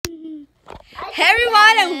Hey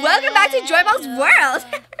everyone, and welcome back to Joyball's World.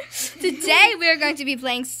 Today we are going to be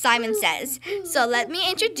playing Simon Says. So let me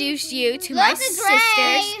introduce you to my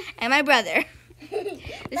sisters and my brother.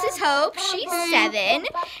 This is Hope, she's 7.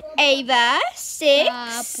 Ava, 6.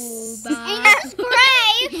 And this is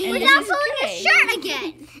Gray, without pulling his shirt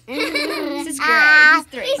again. This is Gray, he's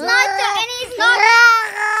 3. He's not Okay,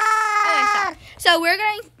 stop. So we're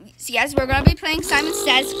going to be playing Simon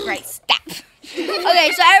Says. Great, stop.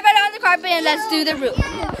 Okay, so everybody on the carpet and let's do the rules.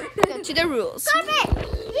 Go to the rules.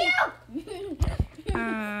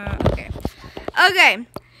 Okay,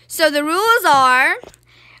 so the rules are,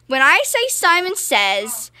 when I say Simon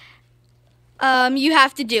Says, you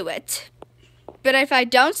have to do it. But if I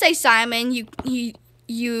don't say Simon, you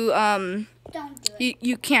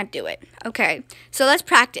can't do it. Okay, so let's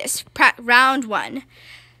practice. Round 1.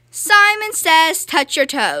 Simon Says, touch your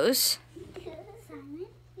toes.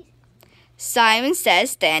 Simon Says,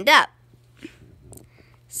 stand up.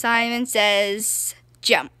 Simon Says,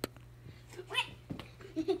 jump.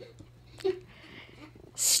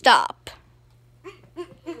 Stop.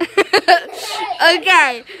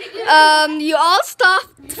 Okay, you all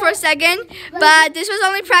stopped for a second, but this was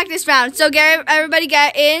only practice round. So everybody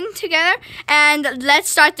get in together, and let's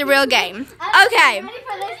start the real game. Okay,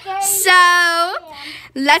 so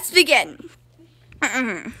let's begin.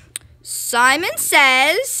 Simon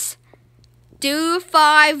Says, do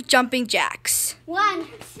 5 jumping jacks. 1, 2,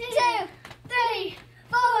 3,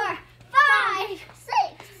 4, 5,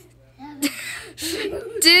 6.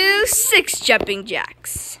 Do 6 jumping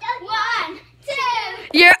jacks. 1, 2.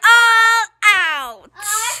 You're all out.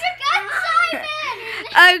 I forgot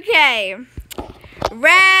Simon. Okay,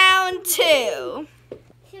 round 2.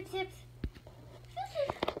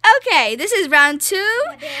 Okay, this is round 2.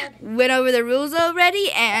 Went over the rules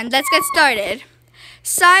already, and let's get started.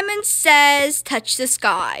 Simon Says, touch the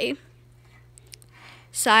sky.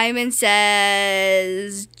 Simon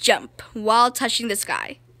Says, jump while touching the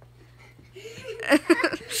sky.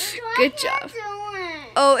 Good job.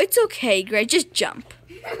 Oh, it's okay, Gray. Just jump.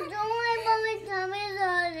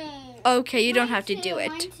 Okay, you don't have to do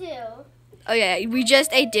it. Oh yeah, we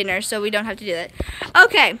just ate dinner, so we don't have to do that.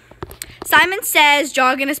 Okay. Simon Says,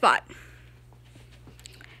 jog in a spot.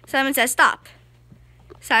 Simon Says, stop.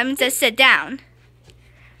 Simon Says, sit down.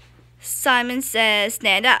 Simon Says,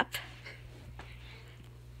 stand up.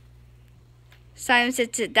 Simon says,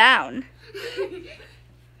 sit down.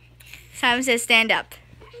 Simon Says, stand up.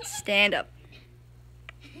 Stand up.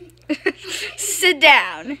 Sit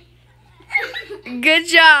down. Good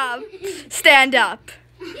job. Stand up.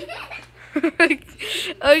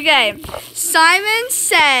 Okay. Simon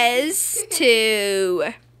says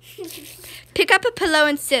to pick up a pillow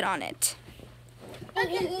and sit on it.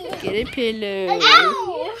 Get a pillow.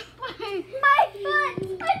 Ow! My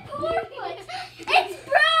foot! My poor foot! It's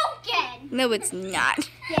broken! No, it's not.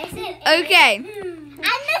 Yes, it is. Okay.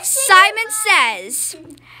 Simon says,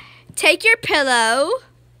 take your pillow.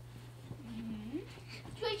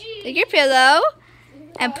 Take your pillow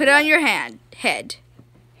and put it on your head.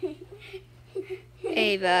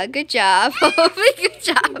 Ava, good job. Good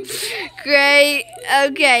job. Great.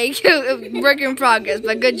 Okay, work in progress,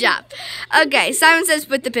 but good job. Okay, Simon says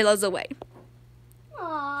put the pillows away.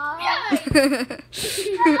 Aww.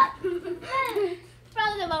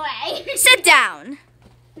 Throw them away. Sit down.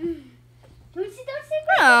 Don't sit.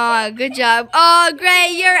 Oh, good job. Oh, Gray,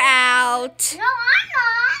 you're out. No, I'm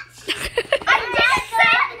not. I'm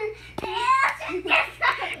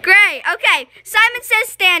just Gray, okay. Simon says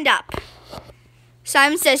stand up.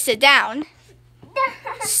 Simon says sit down.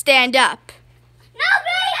 Stand up. No,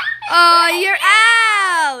 Gray. Oh, you're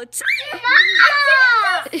out. No.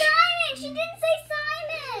 Simon. She didn't say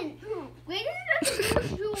Simon. Wait,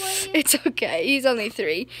 It's okay. He's only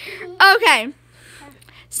 3. Okay.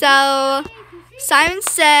 So, Simon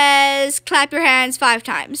says clap your hands 5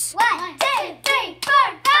 times. 1, 2, 3, 4,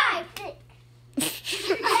 5, 6.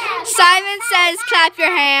 Simon says clap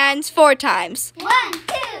your hands 4 times. 1, 2,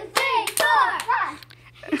 3, 4,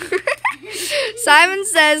 5. Simon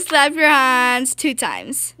says clap your hands 2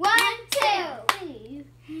 times. 1, 2.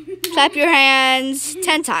 Clap your hands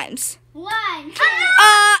 10 times. 1, 2.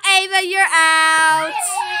 Oh, Ava, you're out.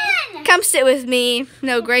 Come sit with me.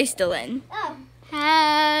 No, Gray's still in. Oh.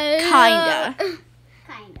 Kinda.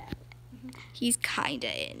 Kinda. He's kinda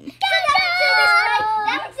in.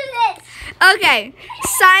 That was this. Okay.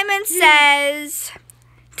 Simon says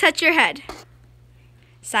touch your head.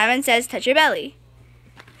 Simon says touch your belly.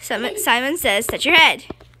 Simon says touch your head.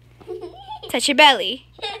 Touch your belly.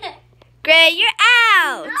 Gray, you're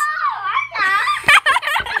out. No, I'm not.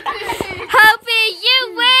 Hope you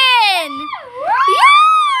win.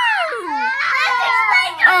 Woo!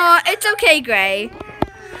 It's okay, Gray.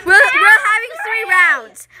 We're having 3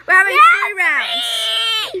 rounds. We're having 3 rounds.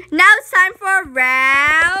 Now it's time for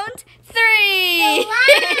round 3.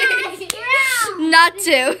 Not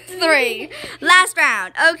 2, 3. Last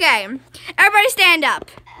round. Okay. Everybody stand up.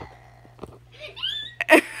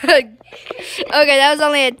 Okay, that was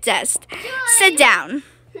only a test. Sit down.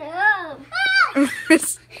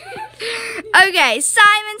 Okay,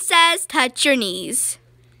 Simon says touch your knees.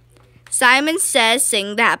 Simon says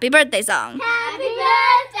sing the happy birthday song. Happy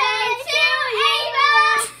birthday to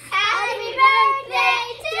Ava. Happy birthday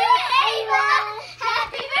to Ava.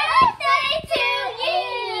 Happy birthday to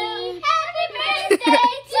you. Happy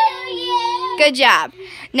birthday to you. Good job.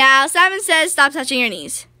 Now Simon says stop touching your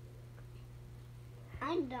knees.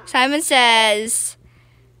 I'm done. Simon says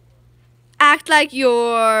act like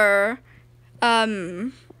you're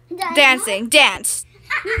dancing. Dance.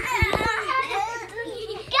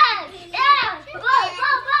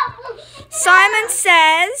 Simon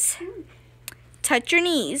says touch your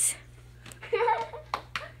knees.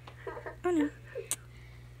 Oh no.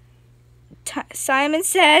 Simon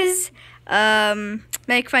says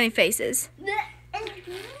make funny faces.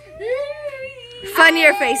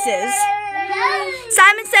 Funnier faces.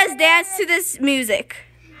 Simon says dance to this music.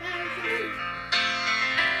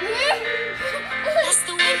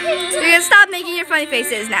 You're gonna stop making your funny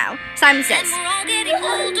faces now. Simon says.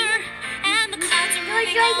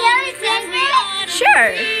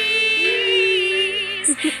 Sure.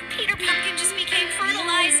 Peter Pumpkin just became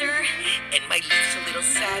fertilizer, and my leaf's a little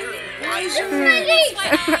sadder and wiser. That's why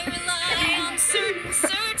I rely on certain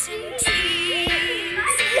certainties.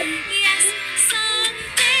 Yes, some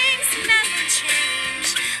things never change,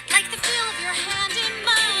 like the feel of your hand in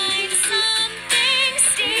mine. Some things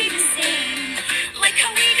stay the same, like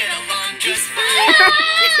how we get along just fine.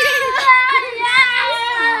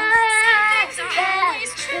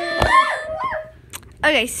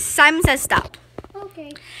 Okay, Simon says stop.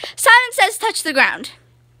 Okay. Simon says touch the ground.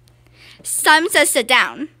 Simon says sit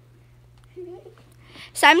down.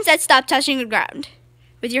 Simon says stop touching the ground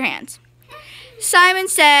with your hands. Simon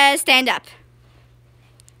says stand up.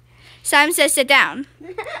 Simon says sit down.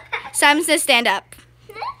 Simon says stand up.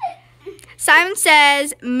 Simon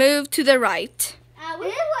says move to the right.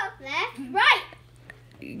 Left, right.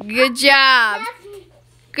 Good job.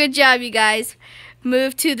 Good job, you guys.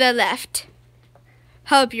 Move to the left.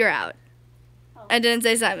 Hope you're out. I didn't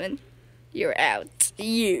say Simon. You're out.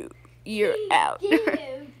 You're out.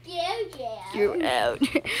 You're out.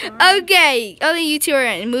 Okay. Only you two are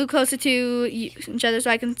in. Move closer to each other so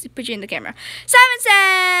I can put you in the camera. Simon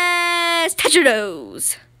says touch your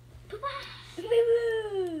toes.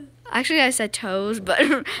 Actually, I said toes,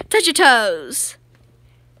 but touch your toes.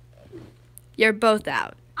 You're both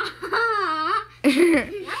out.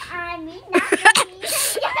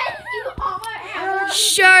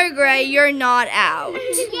 Sure, Gray, you're not out.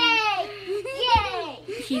 Yay!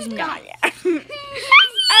 He's not out. Okay.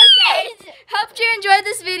 Hope you enjoyed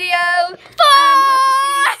this video.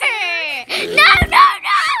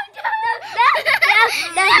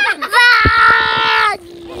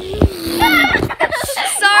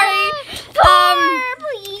 Sorry.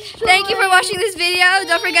 Thank you for watching this video.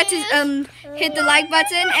 Don't forget to hit the like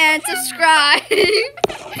button and subscribe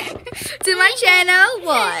to my channel.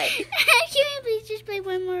 What? Can we please just play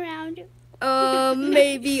one more round?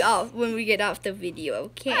 Maybe off when we get off the video.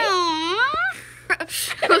 Okay.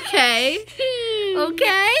 Okay.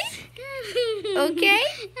 Okay. Okay. Okay.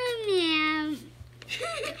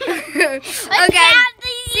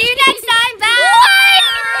 See you next time. Bye.